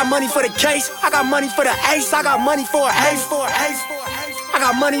 I got money for the case, I got money for the ace, I got money for an ace. I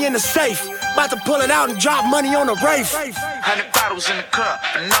got money in the safe. About to pull it out and drop money on the Wraith. 100 bottles in the cup,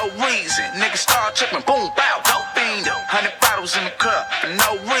 no reason. Niggas start tripping, boom, bow, dope bean. fiend. 100 bottles in the cup for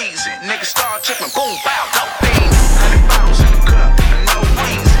no reason. Niggas start tripping, boom, bow, dope fiend. 100 bottles in the cup for no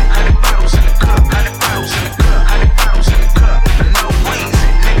reason. 100 bottles in the cup, 100 bottles in the cup, 100 bottles in the cup for no reason.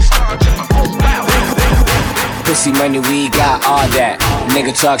 Niggas start tripping, boom, bow. Pussy money, we got all that.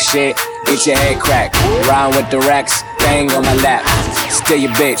 Nigga talk shit, get your head cracked. Round with the Rex, bang on my lap. Still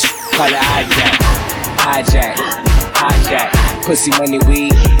your bitch, call it hijack. Hijack, hijack. Pussy money, we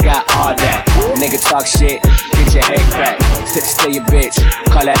got all that. Nigga talk shit, get your head cracked. Still your bitch,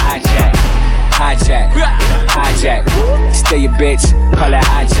 call it hijack. Hijack, hijack. Still your bitch, call it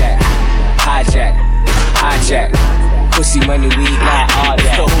hijack. Hijack, hijack. Pussy money, we got all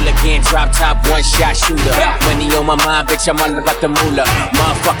that. The hooligan, drop top, one shot shooter. Money on my mind, bitch, I'm all about the moolah.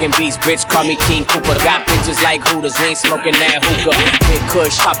 Motherfucking beast, bitch, call me King Cooper. Got bitches like Hooters, we ain't smoking that hookah. Big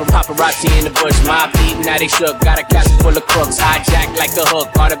Kush, paparazzi in the bush. My beat, now they shook. Got a castle full of crooks. Hijack like the hook,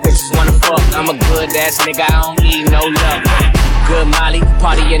 all the bitches wanna fuck. I'm a good ass nigga, I don't need no love. Good Molly,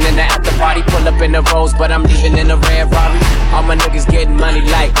 partying in the after party. Pull up in the Rolls, but I'm leaving in a red Rari. All my niggas getting money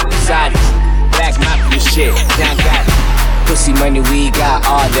like Sadies. Black mafia shit, down got it. Pussy money, we got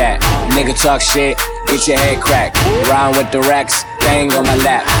all that. Nigga talk shit, get your head cracked. Round with the Rex, bang on my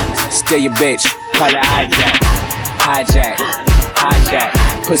lap. Still your bitch, call it hijack. Hijack, hijack.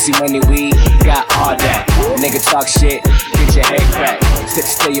 Pussy money, we got all that. Nigga talk shit, get your head cracked.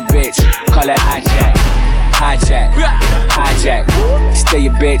 Still your bitch, call it hijack. Hijack, hijack. Still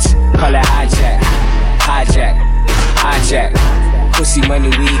your bitch, call it hijack. Hijack, hijack. Pussy money,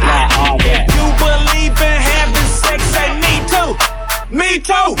 we got all that. You believe in having sex, say me too. Me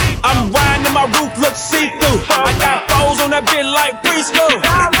too. I'm riding and my roof looks see-through. I got foes on that bitch like preschool.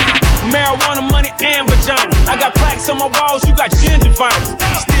 Marijuana, money, and vagina. I got plaques on my walls, you got gingivitis.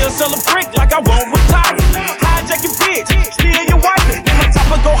 Still sell a brick like I won't retire. Hijack your bitch, steal your wife. And on top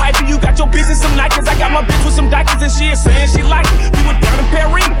of go hyper, you got your bitch in some Nikes. I got my bitch with some Dikes and she is saying she like it. We were down in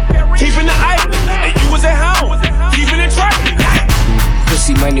Paris, keeping the ice. And you was at home, keeping it tracking.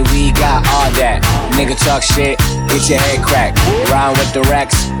 Pussy money, we got all that. Nigga talk shit, get your head cracked. Round with the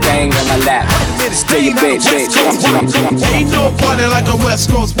Rex, bang on my lap. Still your bitch. Ain't no party like a West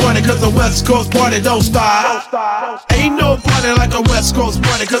Coast party, cause the West Coast party don't stop. Ain't no party like a West Coast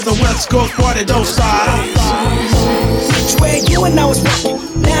party, cause the West Coast party don't stop. Which way you and I was walking?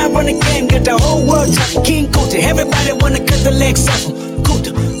 Now I run the game, got the whole world talking. King Kunta, everybody wanna cut the legs off him.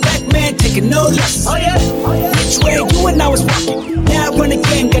 Kunta, black man taking no losses. Oh yeah. Which way you and I was walking? Now I run the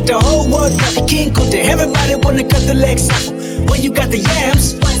game, got the whole world talking. King Kunta, everybody wanna cut the legs off him. When you got the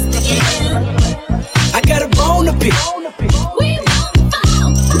yams, I got a bone to pick.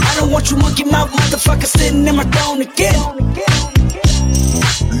 I don't want you monkey mouth motherfucker sitting in my throne again.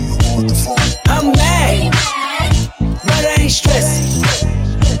 I'm mad, but I ain't stressing.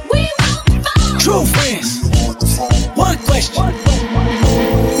 True friends, one question.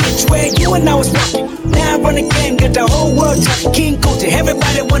 Which way you and I was walking? Now I run the game, got the whole world talking. King Kunta,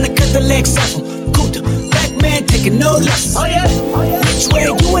 everybody wanna cut the legs off him. Kunta, black man taking no losses. Oh yeah. Which way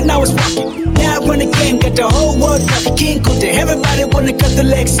you and I was walking? Now I run the game, got the whole world talking. King Kunta, everybody wanna cut the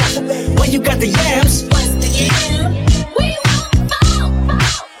legs off him. When you got the yams, what's the yam? We want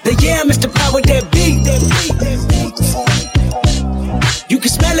the yam is the power that beat. You can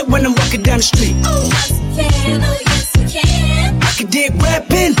smell it when I'm walking down the street. Oh yes we can, oh yes we can. I can dig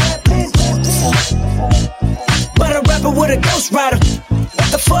rapping, but a rapper with a ghost rider. What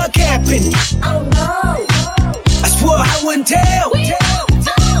the fuck happened? Oh no, I swore I wouldn't tell.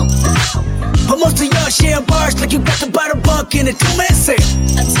 But most of y'all share bars like you got the bottle bunk in a two-man sale.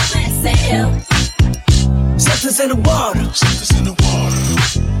 A two-man sale. Something's in the water. Something's in the water.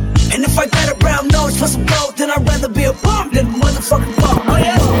 And if I got a brown nose for some gold, then I'd rather be a bum than a motherfucking bum. Oh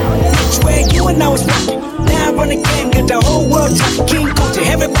yeah. Which way you and I was walking? Now I run the game, got the whole world talking. King Kunta,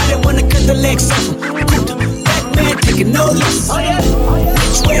 everybody wanna cut the legs off him. Kunta, black man taking no losses. Oh yeah.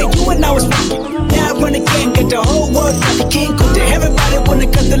 Which way you and I was walking? Now I run the game, got the whole world talking. King Kunta, everybody wanna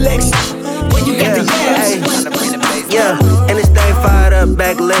cut the legs off him. When you got the yams. Yeah, and this thing fired up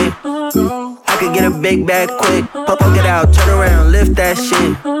back late. I could get a big bag quick. Pop it out, turn around, lift that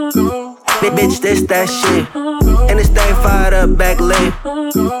shit. Bitch, this that shit. And this thing fired up back late.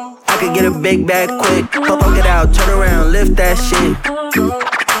 I could get a big bag quick. Pop it out, turn around, lift that shit.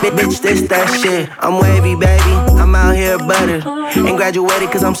 Bitch, this that shit. I'm wavy, baby. I'm out here buttered. Ain't graduated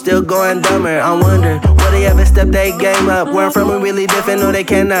cause I'm still going dumber. I'm wondering, will they haven't stepped their game up. Where I'm from, we really different, no, they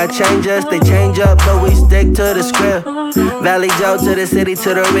cannot change us. They change up, but we stick to the script. Valley Joe to the city,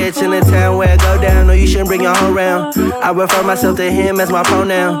 to the rich. In the town where I go down, no, you shouldn't bring your whole round. I refer myself to him as my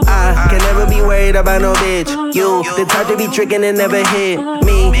pronoun. I can never be worried about no bitch. You, the type to be tricking and never hit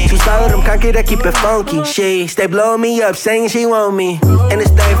me. She swallow them concrete, I keep it funky. She stay blowing me up, saying she want me. And this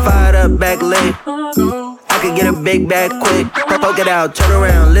thing fired up, back late. I could get a big bag quick. Poke it out, turn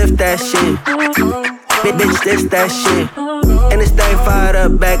around, lift that shit. Bitch, this that shit. And this thing fired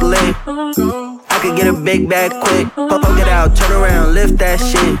up, back late. I could get a big bag quick. Poke it out, turn around, lift that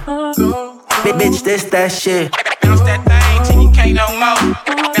shit. Bitch, this that shit. Bounce that thing till you can't no more.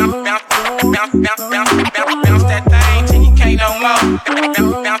 Bounce that thing till you can't no more.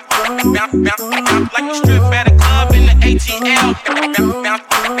 Bounce like you strip at a club in the ATL.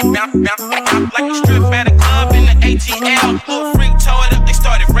 Bounce like you strip at a club in the ATL. Little freak tore it up, they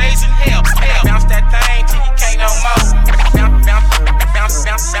started raising hell. Bounce that thing till you can't no more. Bounce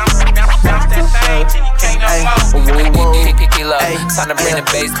that thing till you can't no more. Time to bring the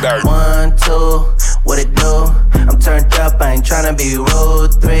bass dirt. 1, 2, what it do? I'm turned up, I ain't tryna be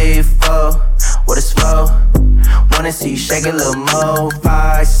rude. 3, 4, what it's for? Wanna see you shake a little more.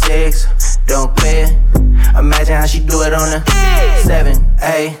 5, 6, don't quit. Imagine how she do it on the 7,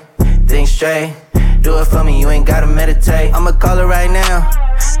 8, think straight. Do it for me, you ain't gotta meditate. I'ma call her right now,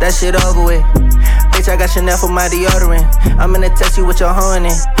 that shit over with. Bitch, I got Chanel for my deodorant. I'm gonna test you with your horn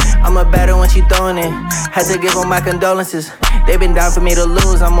in. I'ma batter when she throwing it. Had to give them my condolences. They been down for me to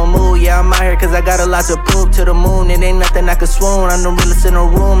lose, I'ma move. Yeah, I'm out here cause I got a lot to prove to the moon. It ain't nothing I can swoon. I'm the realest in the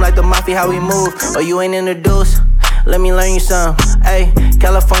room, like the mafia, how we move. Oh, you ain't introduced? Let me learn you some. Ayy,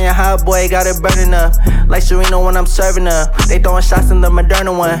 California hot boy, got it burning up. Like Serena when I'm serving up. They throwing shots in the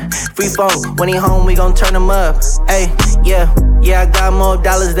Moderna one. Free phone, when he home, we gon' turn him up. Ayy, yeah, I got more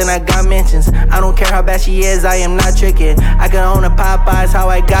dollars than I got mentions. I don't care how bad she is, I am not tricking. I can own a Popeyes, how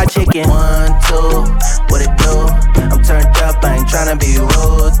I got chicken. 1, 2, what it do? I'm turned up, I ain't tryna be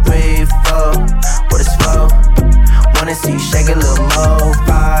rude. 3, 4, what it's for? Wanna see you shake a little more.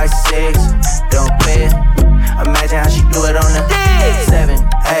 5, 6, don't quit. Imagine how she do it on the 7,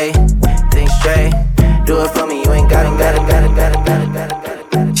 8, think straight. Do it for me, you ain't got it.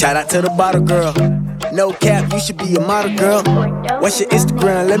 Shout out to the bottle girl. No cap, you should be a model girl. What's your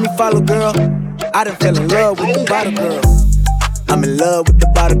Instagram? Let me follow, girl. I done fell in love with the bottle girl. I'm in love with the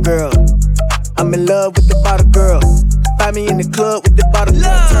bottle girl. I'm in love with the bottle girl. Find me in the club with the bottle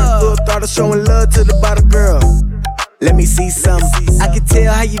girl. Turn full throttle, showing love to the bottle girl. Let me see some. I can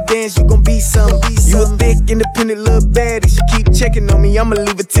tell how you dance, you gon' be some. You a thick, independent little baddie. She keep checking on me, I'ma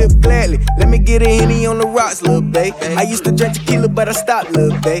leave a tip gladly. Let me get a Henny on the rocks, little babe. I used to drink tequila, but I stopped,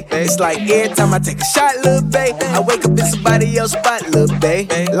 little babe. It's like every time I take a shot, little babe, I wake up in somebody else's spot, little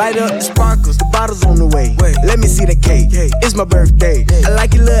babe. Light up the sparkles, the bottles on the way. Let me see the cake, it's my birthday. I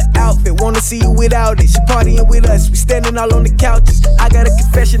like your little outfit, wanna see you without it. She partying with us, we standing all on the couches. I got a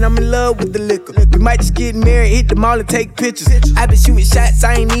confession, I'm in love with the liquor. We might just get married, hit the mall and take pictures. I been shooting shots,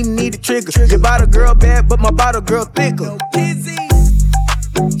 I ain't even need a trigger. Your bottle girl bad, but my bottle girl thicker.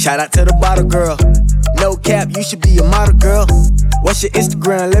 Shout out to the bottle girl. No cap, you should be a model girl. What's your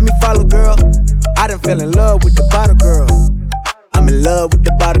Instagram? Let me follow, girl. I done fell in love with the bottle girl. I'm in love with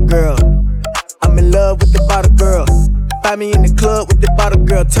the bottle girl. I'm in love with the bottle girl. Find me in the club with the bottle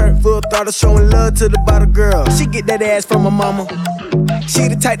girl. Turn full throttle, showing love to the bottle girl. She get that ass from her mama. She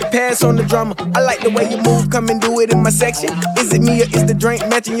the type to pass on the drama. I like the way you move, come and do it in my section. Is it me or is the drink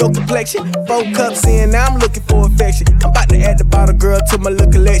matching your complexion? 4 cups in, now I'm looking for affection. I'm about to add the bottle girl to my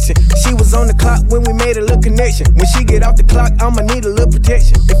little collection. She was on the clock when we made a little connection. When she get off the clock, I'ma need a little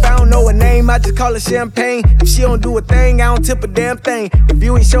protection. If I don't know her name, I just call her champagne. If she don't do a thing, I don't tip a damn thing. If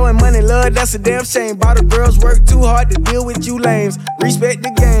you ain't showing money, love, that's a damn shame. Bottle girls work too hard to deal with you lames. Respect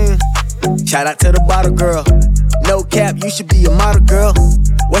the game. Shout out to the bottle girl. No cap, you should be a model girl.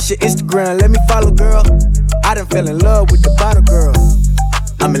 What's your Instagram? Let me follow, girl. I done fell in love with the bottle girl.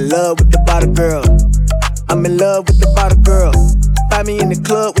 I'm in love with the bottle girl. I'm in love with the bottle girl. Find me in the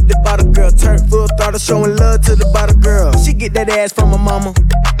club with the bottle girl. Turn full throttle, showing love to the bottle girl. She get that ass from her mama.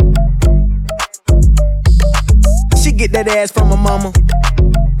 She get that ass from her mama.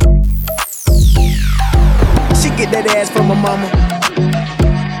 She get that ass from her mama.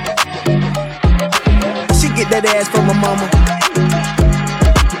 She get that ass from her mama.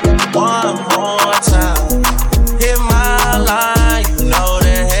 One more time, hit my line. You know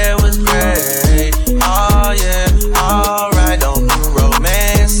the hair was great. Oh yeah, alright, don't do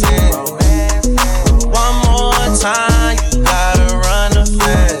romancing. One more time, you gotta run the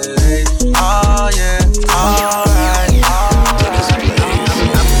face. Oh yeah, alright.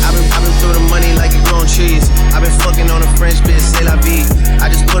 I've been through the money like it growing cheese.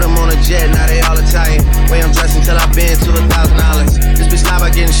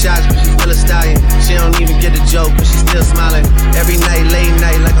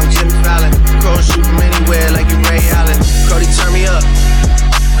 wanna shoot from anywhere like you Ray Allen. Cody, turn me up.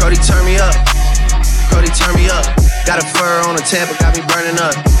 Cody, turn me up. Cody, turn me up. Got a fur on a Tampa, got me burning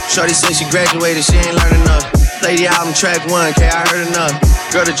up. Shorty said she graduated, she ain't learning enough. Play the album track 1, K, I heard enough.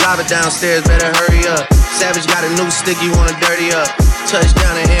 Girl, to drive it downstairs, better hurry up. Savage got a new stick, you wanna dirty up.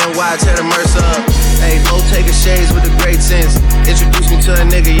 Touchdown in NY, tear the Mercer up. Hey, low taker shades with a great sense. Introduce me to a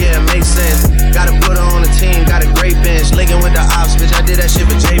nigga, yeah, it makes sense. Gotta put her on the team, got a great bench. Linking with the ops, bitch, I did that shit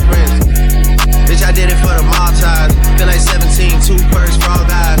for Jay Prince. Bitch, I did it for the Maltese. Feel like 17, 2 perks for all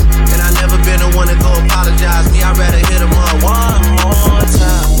guys. And I never been the one to go apologize. Me, I'd rather hit them up one more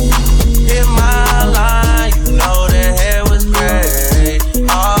time. Hit my line, you know the hair was great.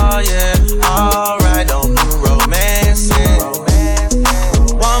 Oh yeah, alright, don't do romancing.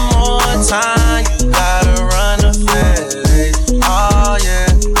 One more time, you gotta run the face. Oh yeah,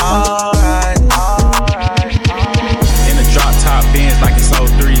 alright. In the drop top Benz like it's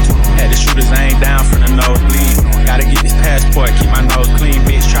 03. Had the shooters aim down from the nosebleed. Gotta get this passport, keep my nose clean.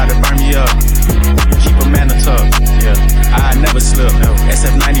 Bitch try to burn me up. Keep a man tuck, yeah. I never slip.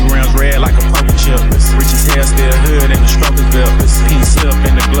 SF90 rims red like a purple chip. Rich as hell, still hood and the struggle built. Pink slip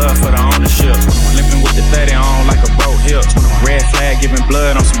in the glove for the ownership. Limping with the 30 on like a broke hip. Red flag giving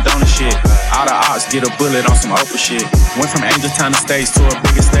blood on some donor shit. All the ops get a bullet on some Oprah shit. Went from Angeltown to States to a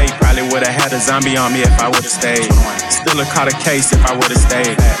bigger state. Probably would've had a zombie on me if I would've stayed. Still a caught a case if I would've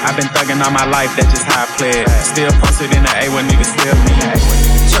stayed. I've been thugging all my life, that's just how I played. Still posted in the A when niggas feel me.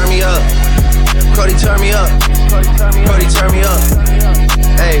 Turn me up. Cody, turn me up. Cody, turn me up.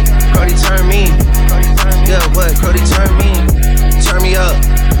 Hey, Cody, turn me. Yeah, what? Cody, turn me. Turn me up.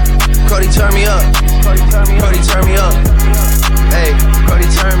 Cody, turn me up. Cody, turn me up. Hey, Cody,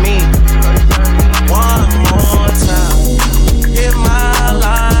 turn me. One more time. Hit my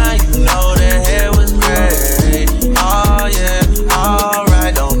line, you know the hair was great. Oh yeah,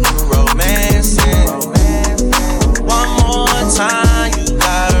 alright, don't do romancing. One more time, you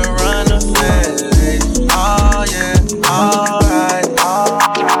gotta run the face. Oh yeah, alright.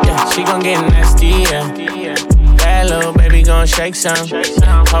 Yeah, she gon' get nasty, yeah. That little baby gon' shake some.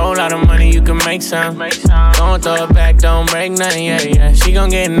 Whole lot of money, you can make some. Don't throw it back, don't break nothing, yeah, yeah. She gon'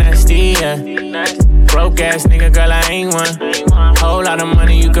 get nasty, yeah. Broke ass nigga, girl, I ain't one. Whole lot of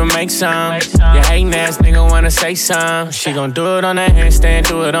money, you can make some. You hatin' ass nigga wanna say some. She gon' do it on that handstand,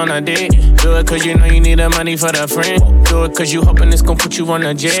 do it on her dick. Do it cause you know you need the money for the friend. Do it cause you hoping it's gon' put you on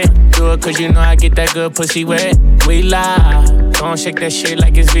a jet. Do it cause you know I get that good pussy wet. We lie, gon' shake that shit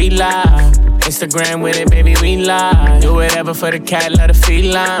like it's V-Live. Instagram with it, baby, we lie. Do whatever for the cat, let her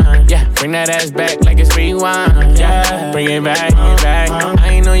feline. Yeah, bring that ass back like it's rewind. Yeah, bring it back, bring it back. I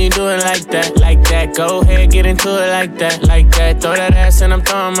ain't know you do it like that, like that. Go ahead, get into it like that, like that. Throw that ass and I'm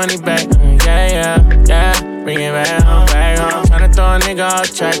throwing money back. Yeah, yeah, yeah. Bring it back, back on. Tryna throw a nigga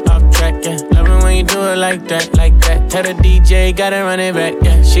off track, yeah. Love it when you do it like that, like that. Tell the DJ, gotta run it back,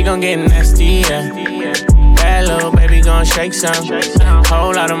 yeah. She gon' get nasty, yeah. That little baby gon' shake some.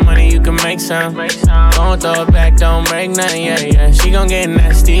 Whole lot of money, you can make some. Don't throw it back, don't break nothing, yeah, yeah. She gon' get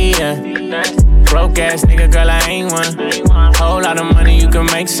nasty, yeah. Broke ass nigga, girl, I ain't one. Whole lot of money, you can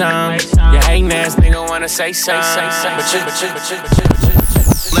make some. You hatin' ass nigga wanna say some. Let's in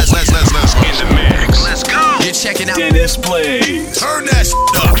the mix. Let's go. You're checking out Dennis Blaze. Turn that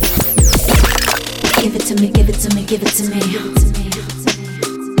up. Give it to me, give it to me, give it to me. Give it to me.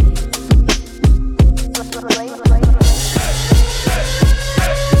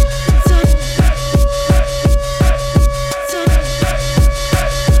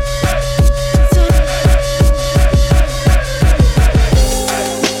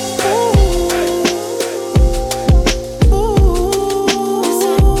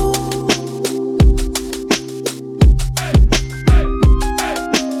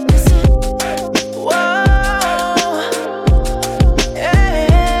 Whoa.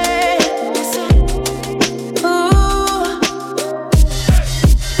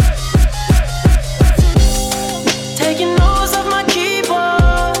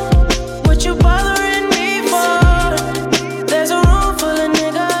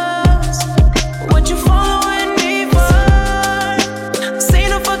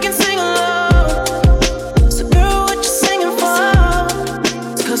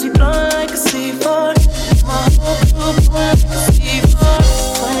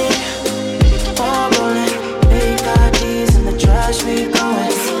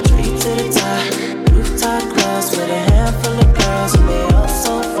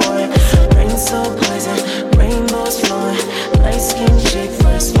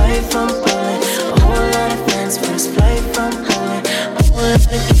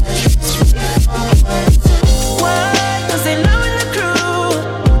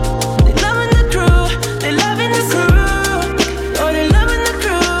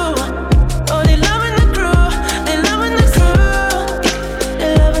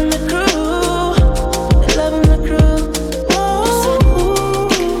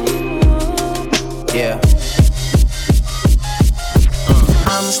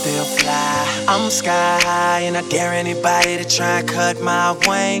 sky high and I dare anybody to try and cut my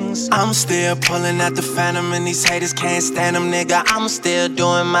wings. I'm still pulling out the phantom and these haters can't stand them, nigga. I'm still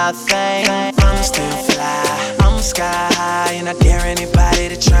doing my thing. I'm still fly. I'm sky high and I dare anybody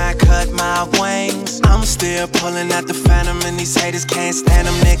to try and cut my wings. I'm still pulling out the phantom and these haters can't stand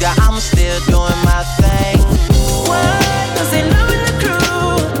them, nigga. I'm still doing my thing. Why? 'Cause they loving the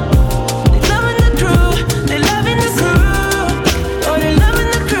crew. They loving the crew. They loving the crew. Oh, they loving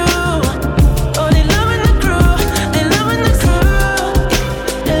the crew. Oh, they loving the crew. They loving the crew.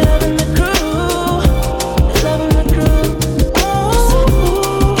 They loving the crew. They loving the crew. Ooh.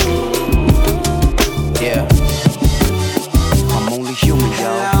 Yeah. I'm only human,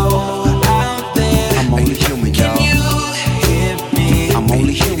 y'all. I'm only human, y'all. I'm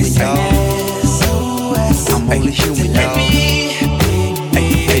only human, y'all. I'm only human, y'all.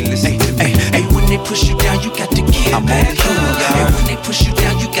 Hey, listen to me. Hey, when they push you down, you got to get I'm only human, y'all. Hey, when they push you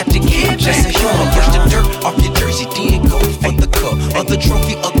down, you got to get I'm just a human. Brush the dirt off your jersey, then go for the cup or the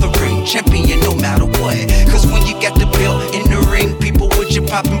trophy or the ring. Champion no matter what. 'Cause when you got the belt in the ring, people with you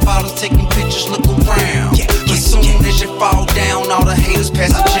popping bottles, taking pictures, look around. As soon as you fall down, all the haters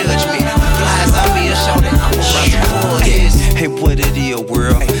pass the judgment. Flies out me a shout that I'm a yes. Hey, what it is,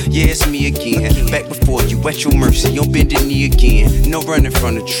 world? Yeah, it's me again. Back before you, at your mercy, on bending knee again. No running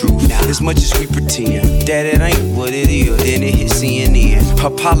from the truth. As much as we pretend that it ain't what it is, then it hit CNN.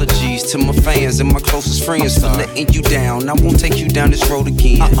 Apologies to my fans and my closest friends for letting you down. I won't take you down this road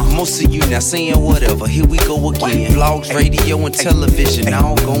again. Most of you now saying whatever. Here we go again. Vlogs, radio, and television,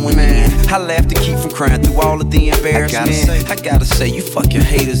 all going in. I laugh to keep from crying through all of the embarrassment. I gotta say, you fucking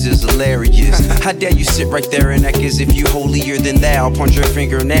haters is hilarious. How dare you sit right there and act as if you holier than thou? Point your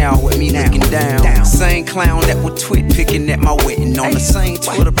finger now with me looking down. Same clown that would twit picking at my wedding on the same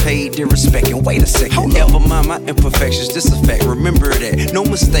Twitter page, disrespecting. Wait a second, never mind my imperfections, this a fact. Remember that no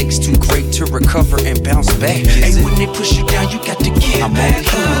mistakes too great to recover and bounce back. Hey, when they push you down, you got to get I'm back.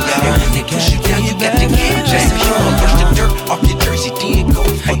 Hey, when they push you down, you got to get just a human. Brush the dirt off your jersey, then go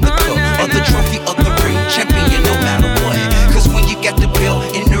for the cup or the trophy or the ring. Champion no matter what. 'Cause when you got the belt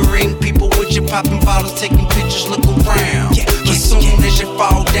in the ring, people with you popping bottles, taking pictures, look around. As soon as you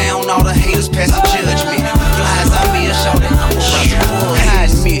fall down, all the haters pass the judgment. Flies out me a shout that I'm a I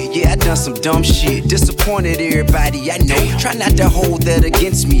admit, yeah, I done some dumb shit. Disappointed everybody I know. Try not to hold that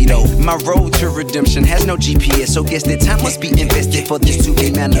against me though. My road to redemption has no GPS, so guess that time must be invested for this to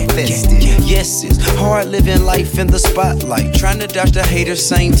be manifested. Yes, it's hard living life in the spotlight, trying to dodge the haters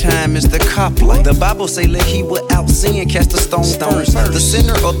same time as the cop light. The Bible say let he without sin cast a stone first. The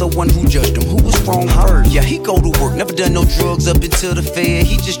sinner or the one who judged him, who was wrong first. Yeah, he go to work, never done no drugs up until the fair.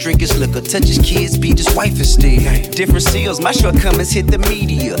 He just drink his liquor, touch his kids, beat his wife instead. Different seals, my shortcomings hit the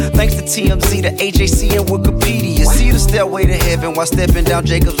media. Thanks to TMZ, the AJC, and Wikipedia. See the stairway to heaven while stepping down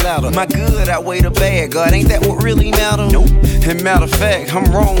Jacob's ladder. My good outweigh the bad, God, ain't that what really matter? Nope. And matter of fact, I'm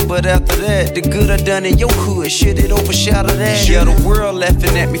wrong, but after that, the good I done in your hood, shit, it overshadowed that. Yeah, the world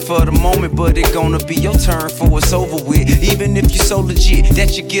laughing at me for the moment, but it gonna be your turn for it's over with. Even if you so legit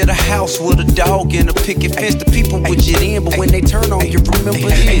that you get a house with a dog and a picket fence, the people with you in, but when they turn on you, remember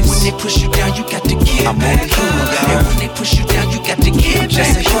this. When they push you down, you got to get I'm only human, and when they push you down, you got to get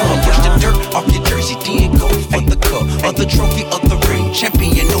just a human. Brush the dirt off your jersey, then go for the cup or the trophy or the ring.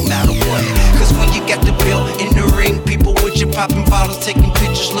 Champion no matter what. 'Cause when you got the belt in the ring, people with you popping bottles, taking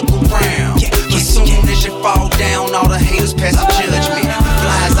pictures, look around. As soon as you fall down, all the haters pass the judgment.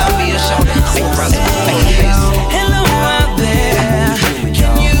 Flies out me a shout that I'm a brother. Hello out there.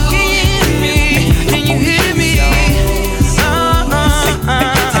 Can you hear me? Can you hear me?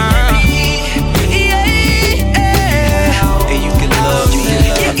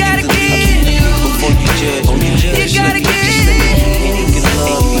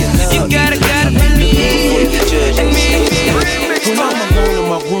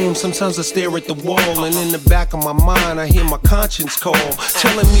 Sometimes I stare at the wall, and in the back of my mind I hear my conscience call,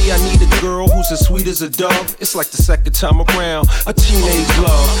 telling me I need a girl who's as sweet as a dove. It's like the second time around, a teenage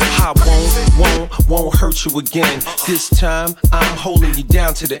love. I won't hurt you again. This time I'm holding you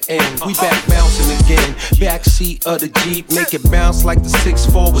down to the end. We back bouncing again, backseat of the Jeep, make it bounce like the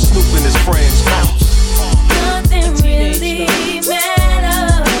 6'4" with Snoop and his friends. Nothing really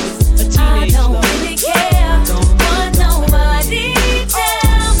matters. I don't really care what nobody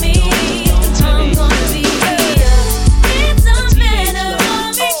tell me. I'm gonna be here. It's a matter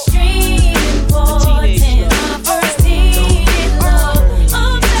of extreme importance. My first needed love.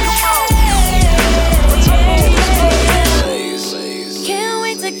 Oh, baby. Can't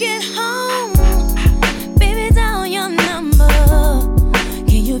wait to get home. Baby, dial your number.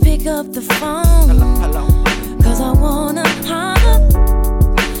 Can you pick up the phone? 'Cause I wanna holler,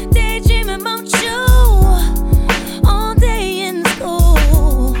 daydream about you.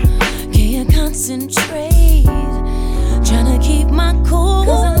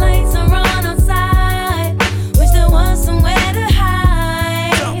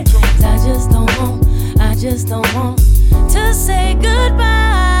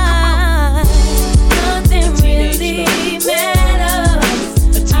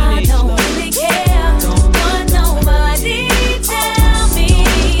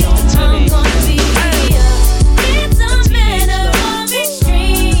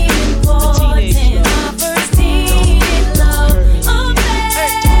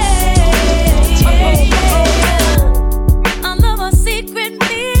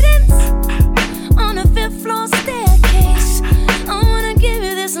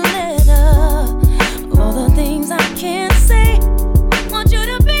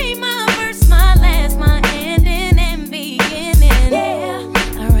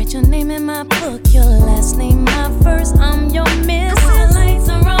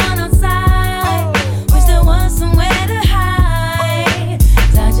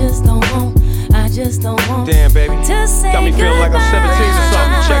 just don't want damn, baby. to say got me feeling like I'm 17 or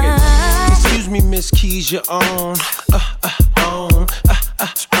something. Check it. Excuse me, Miss Keys, you're on.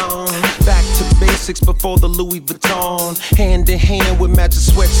 Back to basics before the Louis Vuitton. Hand in hand with matching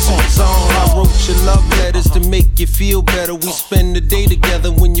sweatsuits on. I wrote your love letters to make you feel better. We spend the day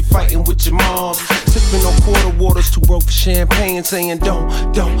together when you're fighting with your mom. Sipping on quarter waters, too broke for champagne. Saying don't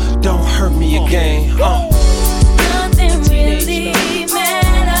hurt me again. Nothing really matters.